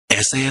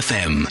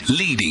SAFM,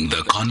 leading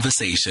the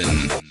conversation.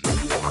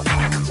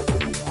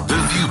 The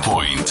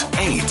Viewpoint,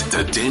 8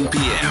 to 10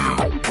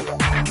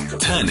 p.m.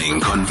 Turning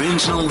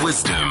conventional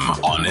wisdom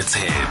on its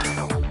head.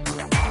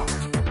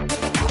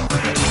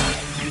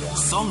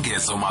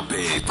 Songezo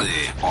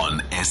Mapete on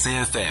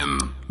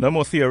SAFM. No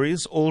more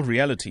theories, all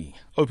reality.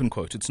 Open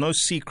quote. It's no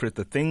secret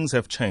that things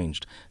have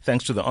changed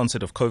thanks to the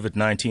onset of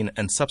COVID-19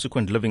 and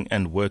subsequent living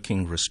and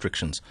working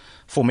restrictions.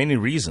 For many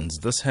reasons,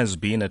 this has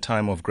been a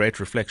time of great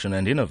reflection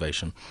and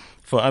innovation.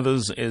 For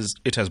others,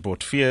 it has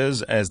brought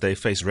fears as they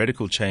face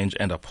radical change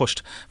and are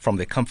pushed from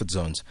their comfort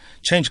zones.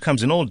 Change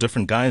comes in all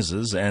different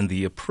guises, and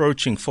the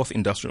approaching fourth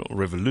industrial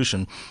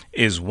revolution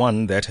is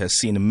one that has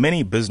seen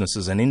many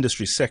businesses and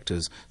industry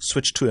sectors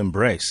switch to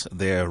embrace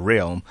their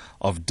realm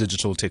of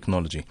digital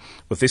technology.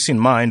 With this in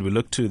mind, we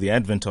look to the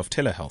advent of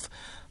telehealth.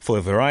 For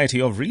a variety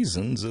of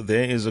reasons,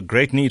 there is a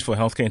great need for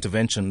healthcare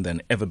intervention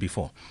than ever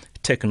before.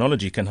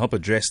 Technology can help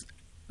address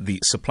the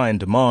supply and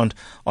demand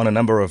on a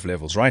number of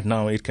levels. Right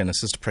now, it can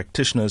assist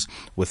practitioners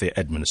with their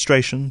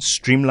administration,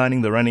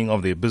 streamlining the running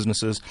of their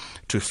businesses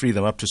to free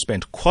them up to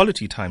spend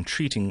quality time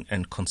treating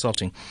and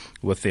consulting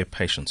with their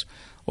patients.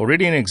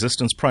 Already in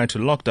existence prior to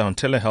lockdown,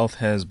 telehealth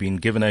has been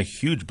given a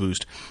huge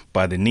boost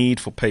by the need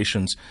for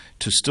patients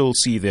to still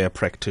see their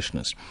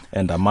practitioners.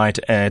 And I might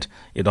add,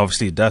 it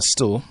obviously does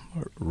still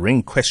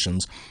ring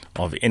questions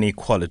of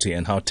inequality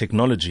and how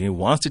technology,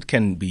 whilst it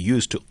can be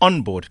used to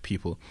onboard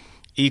people,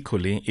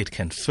 equally, it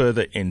can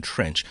further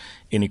entrench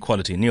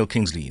inequality. Neil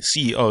Kinsley,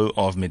 CEO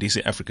of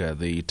Medici Africa,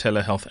 the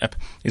telehealth app,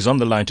 is on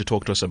the line to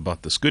talk to us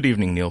about this. Good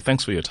evening, Neil.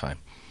 Thanks for your time.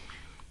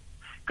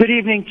 Good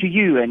evening to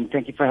you, and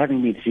thank you for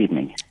having me this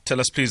evening. Tell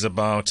us, please,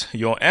 about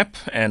your app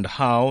and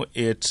how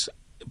it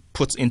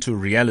puts into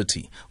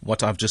reality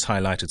what I've just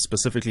highlighted,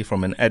 specifically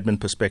from an admin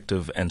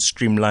perspective and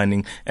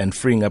streamlining and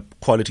freeing up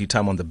quality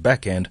time on the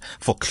back end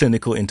for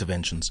clinical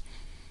interventions.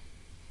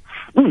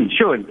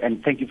 Sure,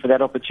 and thank you for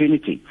that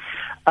opportunity.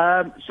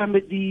 So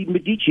the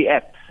Medici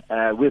app,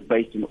 we're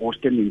based in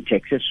Austin, in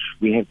Texas.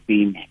 We have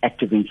been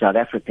active in South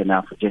Africa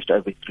now for just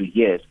over 3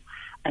 years.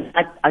 And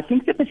I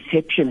think the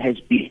perception has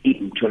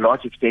been, to a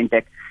large extent,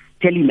 that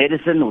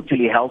telemedicine or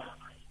telehealth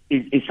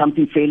is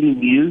something fairly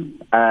new,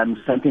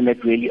 something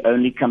that really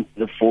only comes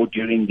to the fore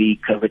during the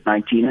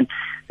COVID-19. And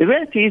the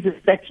reality is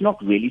that that's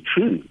not really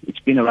true. It's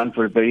been around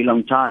for a very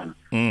long time.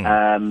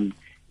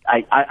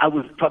 I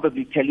would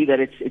probably tell you that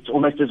it's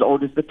almost as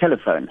old as the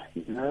telephone.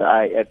 You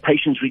know,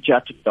 patients reach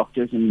out to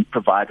doctors and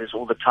providers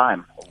all the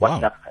time,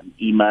 WhatsApp and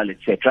email,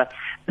 etc.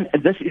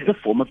 And this is a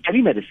form of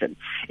telemedicine.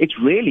 It's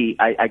really,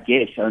 I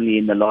guess, only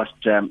in the last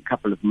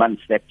couple of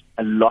months that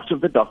a lot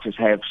of the doctors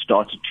have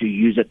started to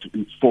use it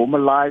in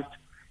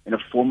a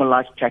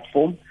formalized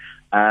platform.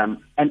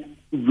 And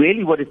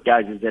really what it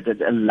does is that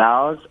it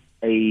allows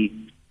a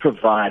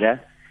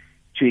provider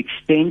to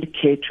extend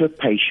care to a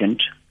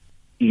patient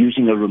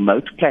using a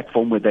remote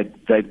platform where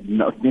they're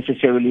not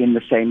necessarily in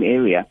the same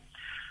area,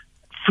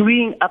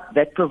 freeing up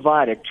that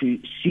provider to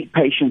see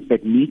patients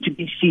that need to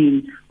be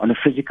seen on a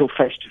physical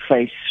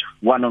face-to-face,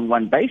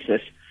 one-on-one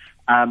basis,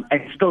 and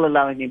still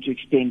allowing them to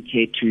extend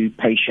care to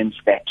patients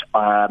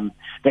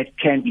that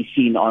can be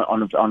seen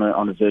on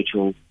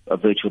a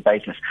virtual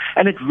basis.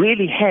 And it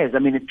really has,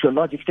 to a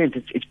large extent,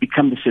 it's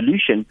become the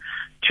solution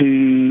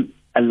to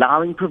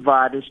allowing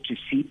providers to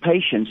see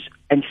patients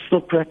and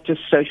still practice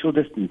social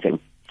distancing.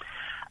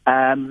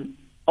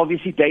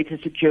 Obviously, data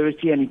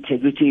security and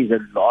integrity is a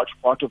large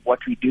part of what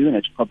we do, and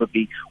it's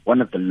probably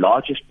one of the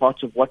largest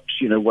parts of what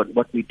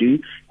we do.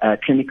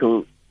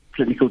 Clinical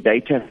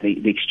data,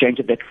 the exchange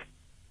of that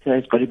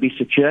has got to be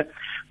secure,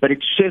 but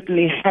it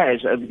certainly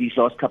has, over these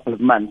last couple of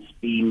months,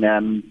 been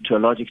to a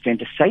large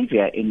extent a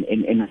savior in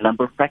a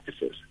number of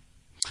practices.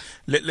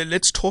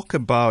 Let's talk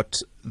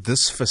about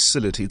this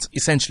facility. It's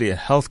essentially a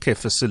healthcare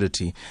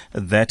facility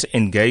that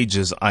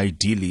engages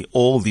ideally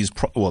all these,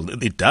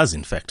 it does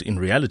in fact, in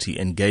reality,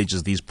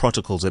 engages these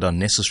protocols that are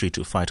necessary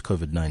to fight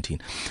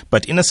COVID-19.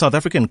 But in a South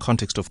African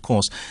context, of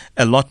course,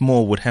 a lot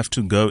more would have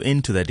to go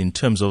into that in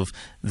terms of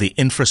the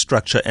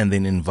infrastructure and the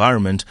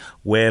environment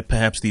where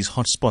perhaps these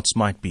hotspots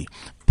might be.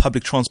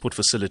 Public transport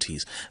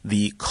facilities,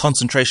 the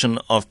concentration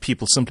of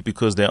people simply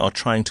because they are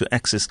trying to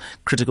access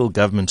critical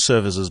government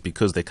services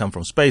because they come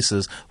from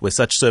spaces where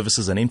such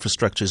services and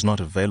infrastructure is not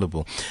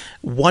available.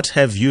 What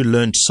have you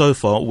learned so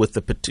far with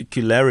the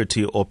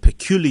particularity or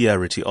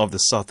peculiarity of the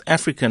South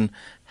African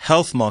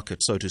health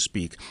market, so to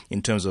speak,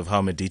 in terms of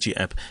how Medici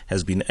app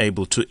has been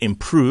able to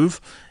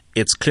improve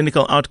its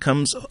clinical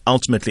outcomes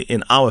ultimately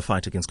in our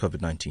fight against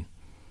COVID-19?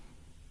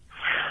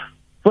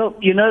 Well,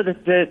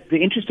 the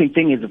interesting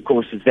thing is, of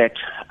course, is that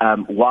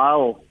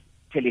while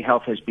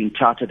telehealth has been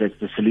touted as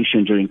the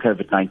solution during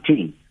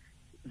COVID-19,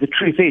 the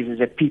truth is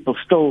that people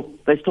still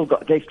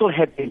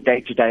had their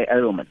day-to-day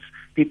ailments.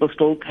 People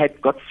still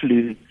got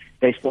flu.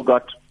 They still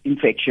got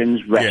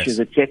infections,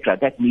 rashes, etc.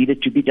 that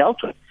needed to be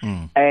dealt with.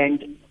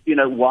 And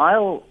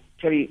while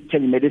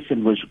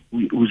telemedicine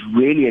was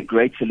really a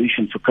great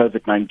solution for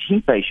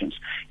COVID-19 patients,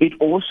 it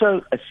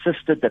also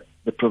assisted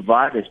the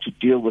providers to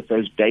deal with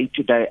those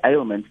day-to-day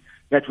ailments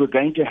that were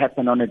going to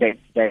happen on a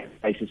day-to-day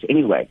basis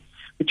anyway.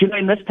 But,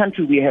 in this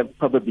country, we have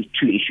probably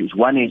two issues.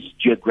 One is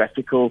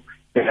geographical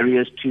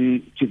barriers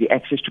to the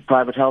access to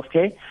private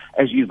healthcare.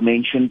 As you've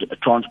mentioned,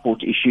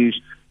 transport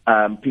issues.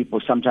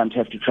 People sometimes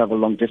have to travel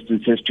long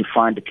distances to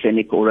find a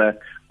clinic or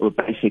a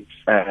basic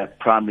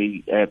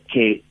primary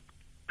care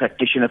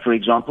practitioner, for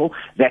example.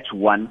 That's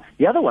one.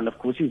 The other one, of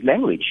course, is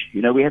language.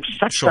 We have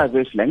such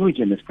diverse language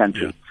in this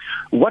country. Yeah.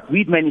 What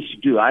we've managed to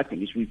do, I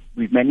think, is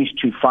we've managed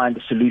to find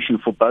a solution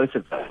for both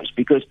of those,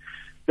 because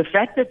the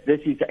fact that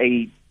this is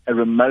a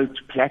remote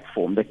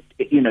platform that,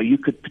 you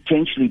could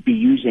potentially be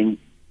using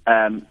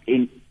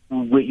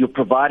where your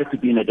provider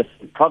could be in a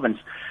different province,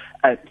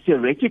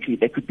 theoretically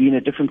they could be in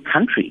a different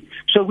country.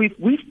 So we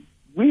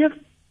have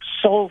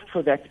solved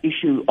for that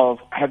issue of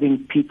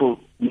having people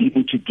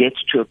needing to get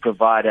to a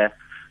provider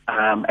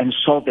and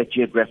solve that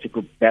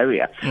geographical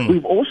barrier.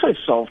 We've also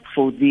solved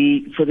for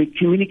the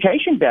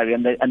communication barrier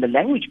and the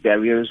language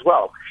barrier as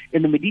well.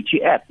 In the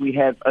Medici app, we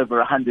have over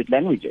 100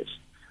 languages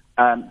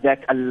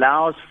that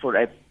allows for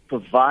a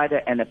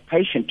provider and a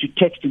patient to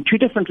text in two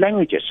different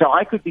languages. So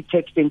I could be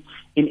texting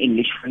in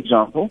English, for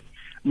example.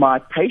 My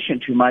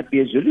patient, who might be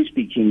a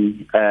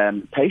Zulu-speaking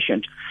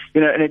patient,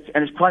 and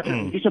it's quite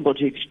reasonable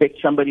to expect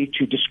somebody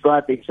to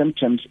describe their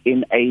symptoms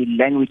in a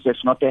language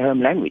that's not their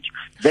home language.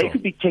 They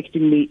could be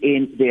texting me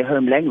in their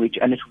home language,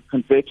 and it will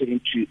convert it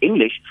into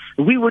English.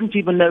 We wouldn't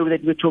even know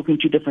that we're talking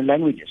two different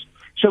languages.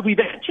 So we've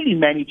actually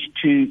managed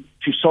to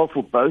solve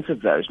for both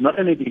of those, not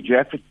only the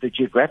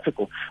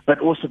geographical, but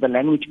also the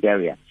language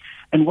barrier.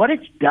 And what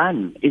it's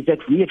done is that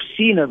we have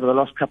seen over the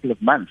last couple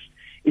of months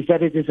is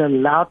that it has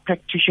allowed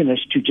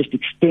practitioners to just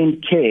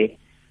extend care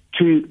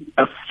to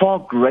a far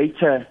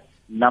greater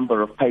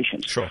number of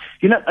patients. Sure.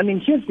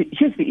 Here's the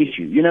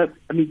issue.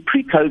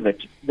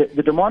 Pre-COVID,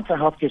 the demand for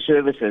healthcare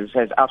services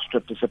has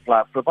outstripped the supply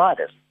of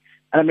providers.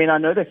 And I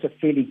know that's a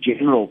fairly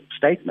general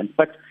statement,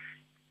 but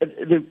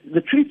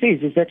the truth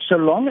is that so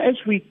long as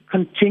we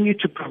continue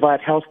to provide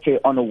healthcare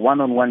on a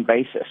one-on-one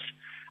basis,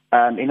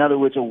 in other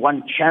words, a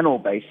one-channel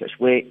basis,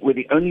 where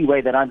the only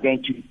way that I'm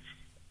going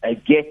to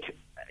get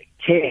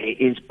care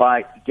is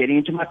by getting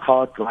into my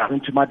car, driving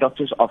to my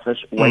doctor's office,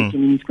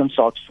 waiting in his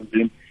consultation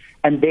room,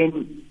 and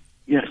then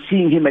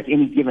seeing him at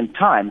any given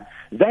time,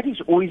 that is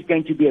always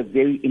going to be a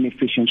very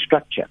inefficient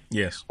structure.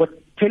 Yes. What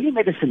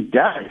telemedicine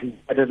does is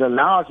that it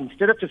allows,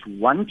 instead of just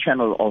one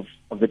channel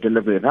of the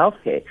delivery of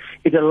healthcare,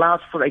 it allows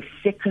for a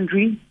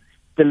secondary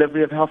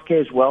delivery of healthcare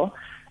as well.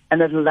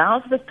 And it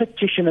allows the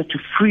practitioner to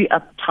free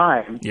up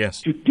time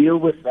to deal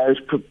with those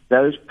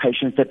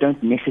patients that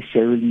don't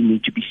necessarily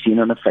need to be seen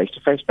on a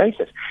face-to-face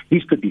basis.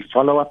 These could be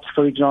follow-ups,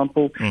 for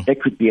example. There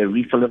could be a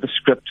refill of a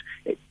script,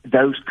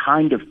 those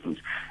kind of things.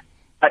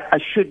 I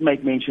should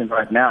make mention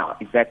right now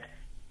is that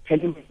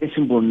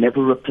telemedicine will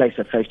never replace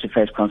a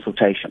face-to-face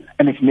consultation,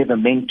 and it's never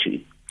meant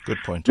to. Good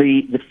point.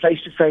 The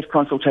face-to-face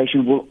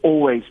consultation will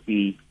always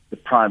be the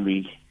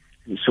primary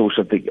source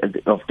of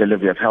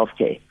delivery of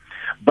healthcare.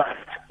 But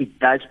it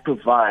does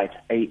provide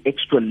an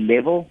extra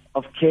level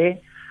of care,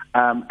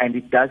 and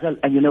it does.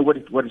 And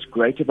what is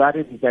great about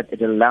it is that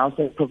it allows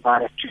the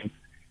provider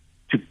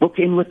to book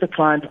in with the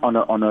client on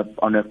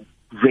a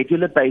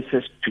regular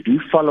basis to do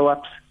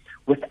follow-ups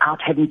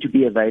without having to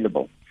be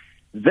available.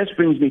 This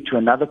brings me to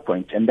another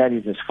point, and that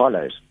is as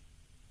follows: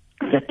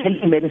 that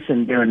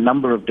telemedicine, there are a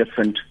number of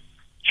different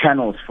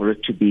channels for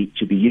it to be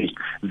used.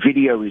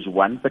 Video is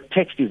one, but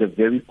text is a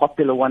very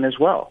popular one as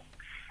well.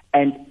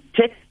 And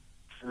text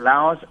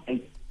allows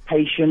a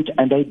patient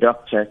and a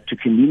doctor to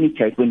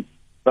communicate when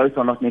both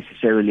are not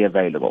necessarily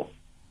available.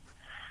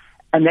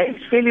 And that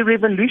is fairly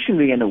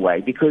revolutionary in a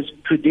way, because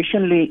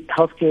traditionally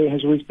healthcare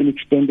has always been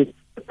extended to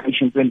the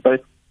patient when both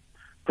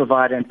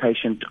provider and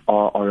patient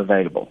are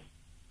available.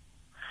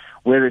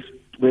 Whereas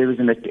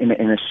in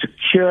a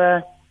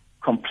secure,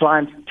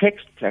 compliant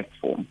text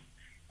platform,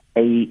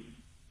 a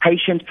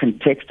patient can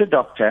text a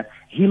doctor.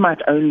 He might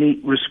only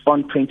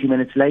respond 20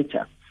 minutes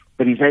later,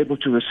 but he's able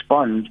to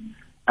respond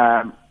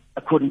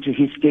according to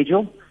his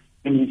schedule,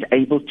 and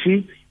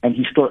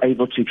he's still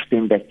able to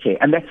extend that care.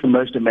 And that's the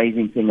most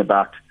amazing thing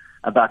about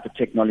the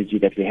technology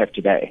that we have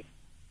today.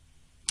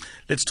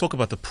 Let's talk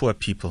about the poor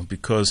people,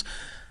 because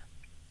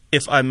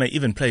if I may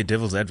even play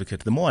devil's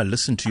advocate, the more I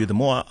listen to you, the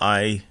more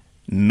I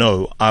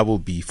know I will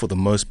be, for the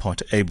most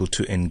part, able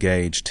to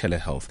engage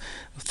telehealth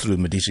through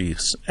Medici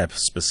app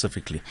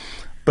specifically.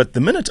 But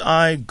the minute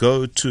I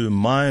go to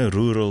my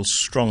rural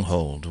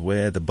stronghold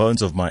where the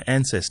bones of my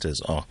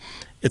ancestors are,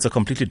 it's a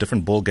completely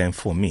different ballgame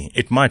for me.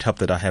 It might help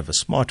that I have a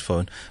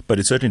smartphone, but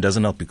it certainly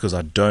doesn't help because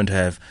I don't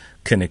have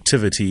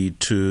connectivity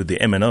to the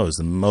MNOs,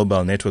 the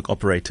mobile network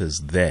operators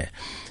there.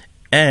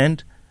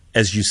 And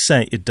as you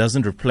say, it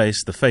doesn't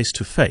replace the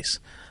face-to-face.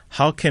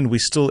 How can we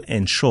still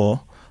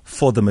ensure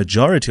for the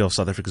majority of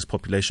South Africa's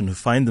population who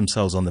find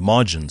themselves on the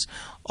margins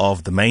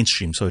of the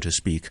mainstream, so to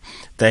speak,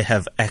 they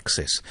have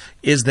access?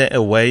 Is there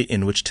a way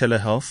in which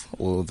telehealth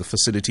or the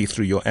facility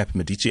through your app,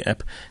 Medici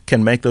app,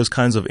 can make those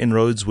kinds of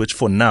inroads which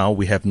for now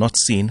we have not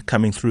seen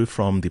coming through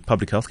from the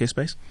public healthcare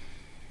space?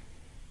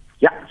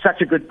 Yeah,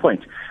 such a good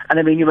point. And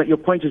I mean, your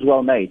point is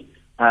well made.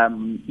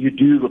 you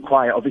do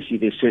require, obviously,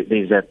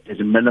 there's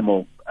a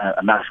minimal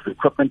amount of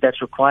equipment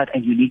that's required,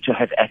 and you need to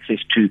have access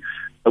to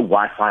a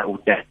Wi-Fi or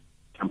data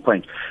at some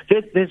point.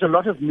 There's a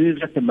lot of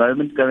moves at the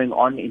moment going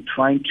on in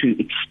trying to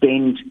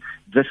extend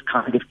this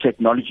kind of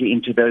technology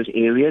into those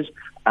areas,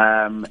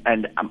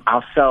 and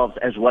ourselves,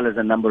 as well as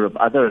a number of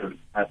other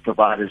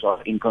providers,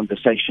 are in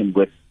conversation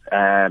with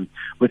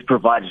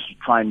providers to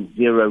try and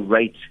zero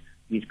rate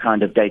these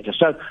kind of data.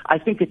 So I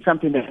think it's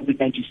something that we're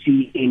going to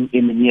see in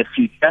the near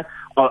future.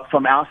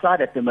 From our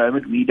side at the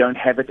moment, we don't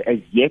have it as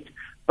yet.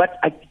 But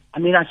I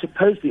mean, I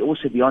suppose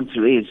the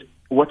answer is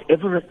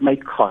whatever it may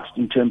cost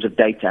in terms of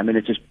data. I mean,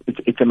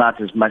 it's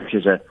amount as much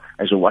as a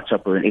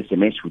WhatsApp or an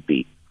SMS would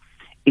be.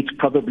 It's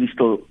probably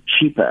still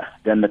cheaper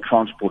than the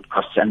transport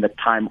costs and the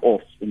time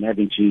off in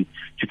having to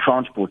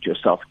transport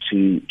yourself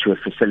to a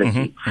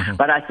facility.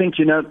 But I think,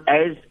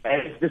 as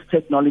this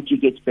technology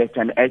gets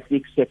better and as the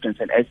acceptance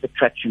and as the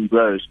traction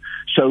grows,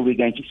 so we're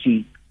going to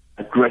see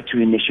greater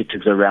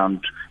initiatives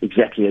around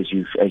exactly as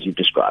you've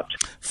described.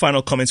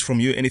 Final comments from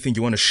you, anything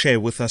you want to share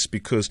with us?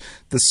 Because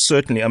this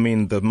certainly, I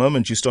mean, the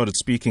moment you started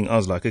speaking, I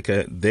was like,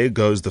 okay, there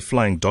goes the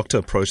flying doctor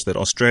approach that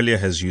Australia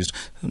has used.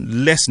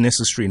 Less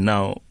necessary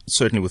now,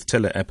 certainly with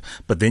TeleApp,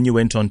 but then you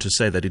went on to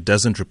say that it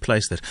doesn't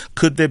replace that.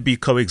 Could there be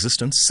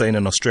coexistence, say in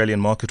an Australian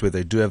market where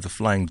they do have the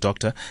flying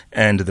doctor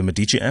and the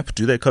Medici app?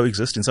 Do they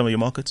coexist in some of your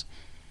markets?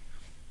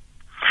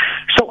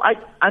 So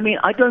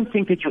I don't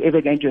think that you're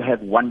ever going to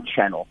have one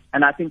channel,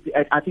 and I think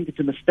it's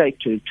a mistake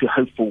to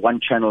hope for one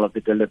channel of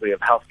the delivery of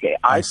healthcare.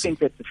 I think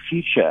that the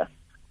future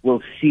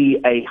will see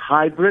a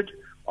hybrid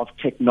of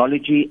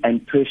technology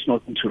and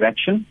personal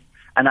interaction,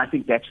 and I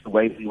think that's the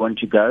way we want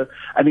to go.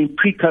 I mean,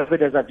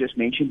 pre-COVID, as I've just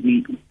mentioned,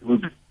 we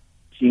were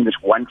seeing this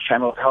one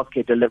channel of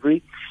healthcare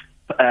delivery.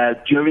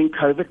 During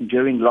COVID and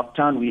during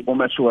lockdown, we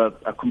almost saw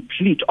a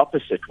complete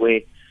opposite,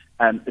 where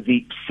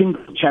the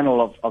single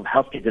channel of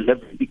healthcare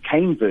delivery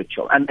became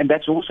virtual, and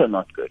that's also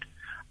not good.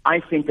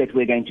 I think that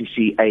we're going to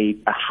see a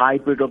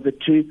hybrid of the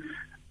two,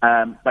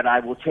 but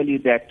I will tell you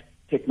that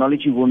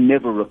technology will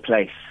never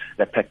replace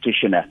the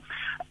practitioner.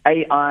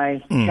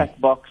 AI,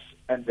 chatbots,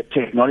 and the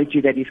technology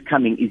that is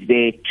coming is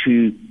there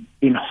to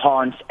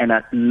enhance and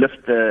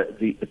uplift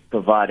the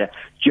provider,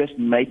 just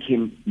make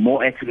him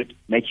more accurate,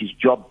 make his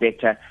job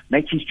better,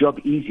 make his job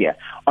easier.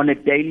 On a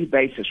daily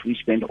basis, we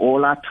spend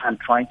all our time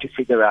trying to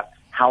figure out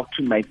how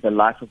to make the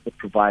life of the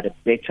provider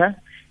better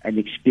and the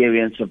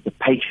experience of the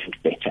patient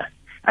better.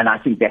 And I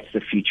think that's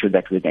the future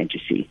that we're going to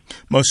see.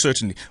 Most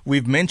certainly.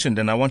 We've mentioned,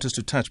 and I want us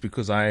to touch,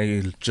 because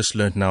I just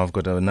learned now I've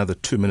got another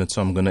 2 minutes,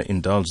 so I'm going to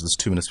indulge this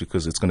 2 minutes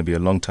because it's going to be a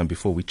long time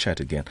before we chat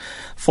again.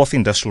 Fourth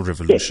Industrial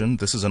Revolution,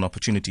 This is an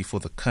opportunity for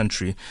the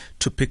country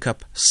to pick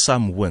up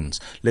some wins.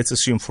 Let's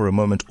assume for a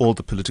moment all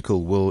the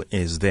political will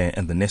is there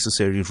and the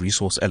necessary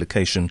resource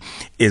allocation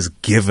is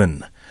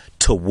given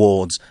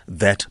towards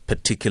that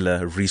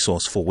particular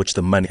resource for which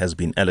the money has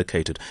been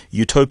allocated.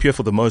 Utopia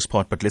for the most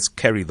part, but let's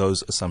carry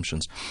those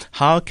assumptions.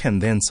 How can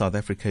then South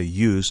Africa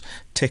use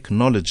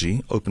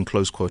technology, open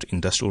close quote,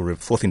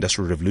 fourth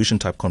industrial revolution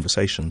type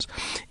conversations,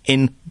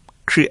 in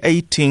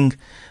creating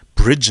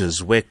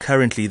bridges where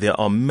currently there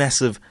are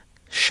massive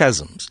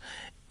chasms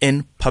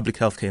in public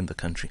health care in the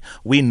country?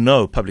 We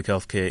know public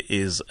health care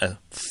is a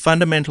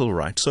fundamental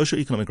right,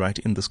 socio-economic right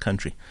in this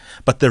country.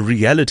 But the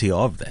reality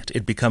of that,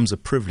 it becomes a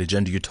privilege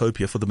and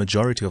utopia for the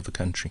majority of the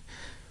country.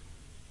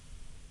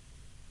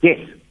 Yes,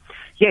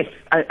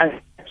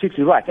 I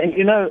absolutely right.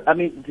 And I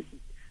mean,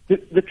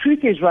 the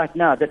truth is right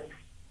now that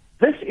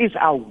this is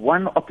our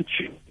one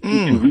opportunity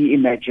to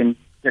reimagine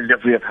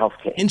delivery of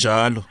healthcare.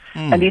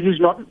 And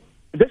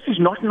this is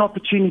not an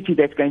opportunity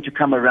that's going to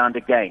come around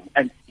again,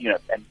 and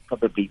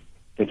probably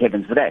thank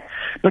heavens for that.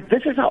 But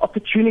this is our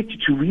opportunity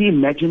to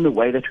reimagine the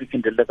way that we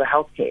can deliver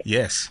healthcare.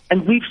 Yes.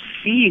 And we've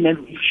seen and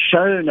we've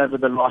shown over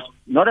the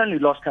not only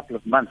last couple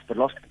of months, but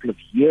last couple of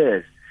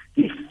years,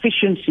 the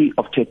efficiency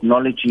of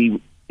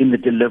technology in the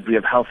delivery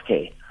of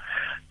healthcare.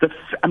 The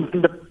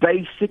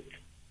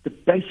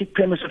basic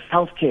premise of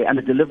healthcare and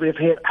the delivery of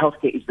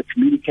healthcare is the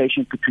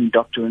communication between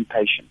doctor and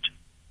patient.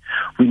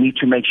 We need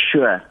to make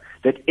sure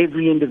that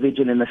every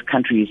individual in this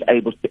country is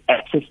able to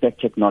access that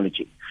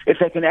technology. If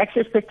they can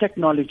access that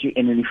technology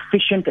in an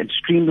efficient and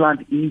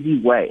streamlined,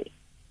 easy way,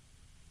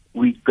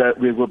 we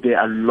will be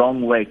a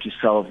long way to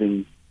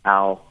solving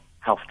our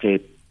healthcare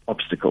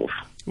obstacles.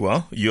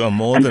 Well, you are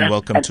more than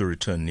welcome to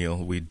return, Neil.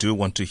 We do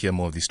want to hear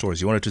more of these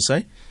stories. You wanted to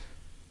say?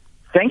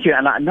 Thank you,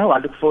 and I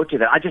look forward to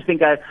that. I just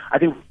think that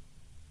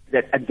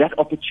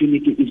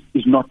opportunity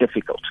is not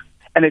difficult,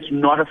 and it's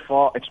not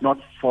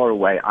far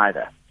away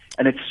either.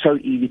 And it's so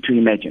easy to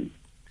imagine.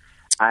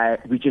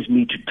 We just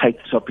need to take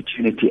this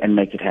opportunity and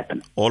make it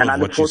happen. I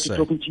look forward to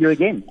talking to you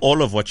again.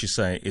 All of what you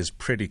say is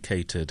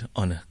predicated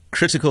on a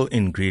critical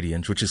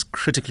ingredient, which is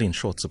critically in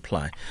short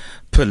supply: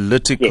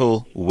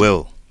 political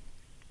will.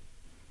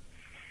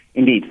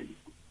 Indeed.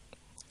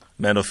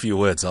 Man of few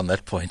words on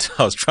that point.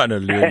 I was trying to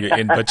lure you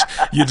in, but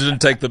you didn't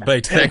take the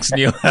bait. Thanks,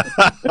 Neil.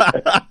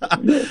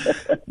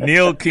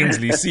 Neil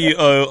Kinsley,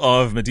 CEO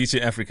of Medici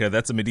Africa.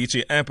 That's a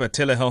Medici app, a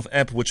telehealth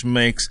app, which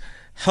makes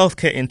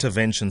healthcare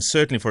interventions,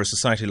 certainly for a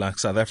society like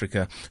South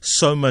Africa,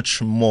 so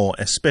much more,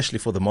 especially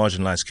for the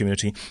marginalized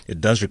community.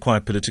 It does require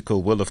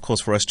political will, of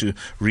course, for us to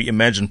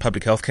reimagine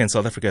public healthcare in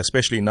South Africa,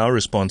 especially in our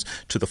response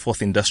to the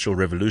fourth industrial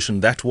revolution.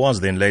 That was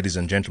then, ladies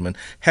and gentlemen,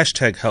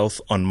 #Health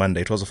on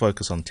Monday. It was a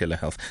focus on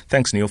telehealth.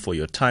 Thanks, Neil, for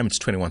your time. It's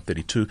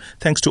 21:32.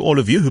 Thanks to all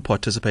of you who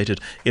participated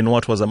in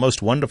what was a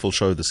most wonderful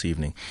show this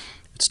evening.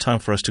 It's time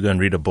for us to go and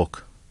read a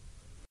book.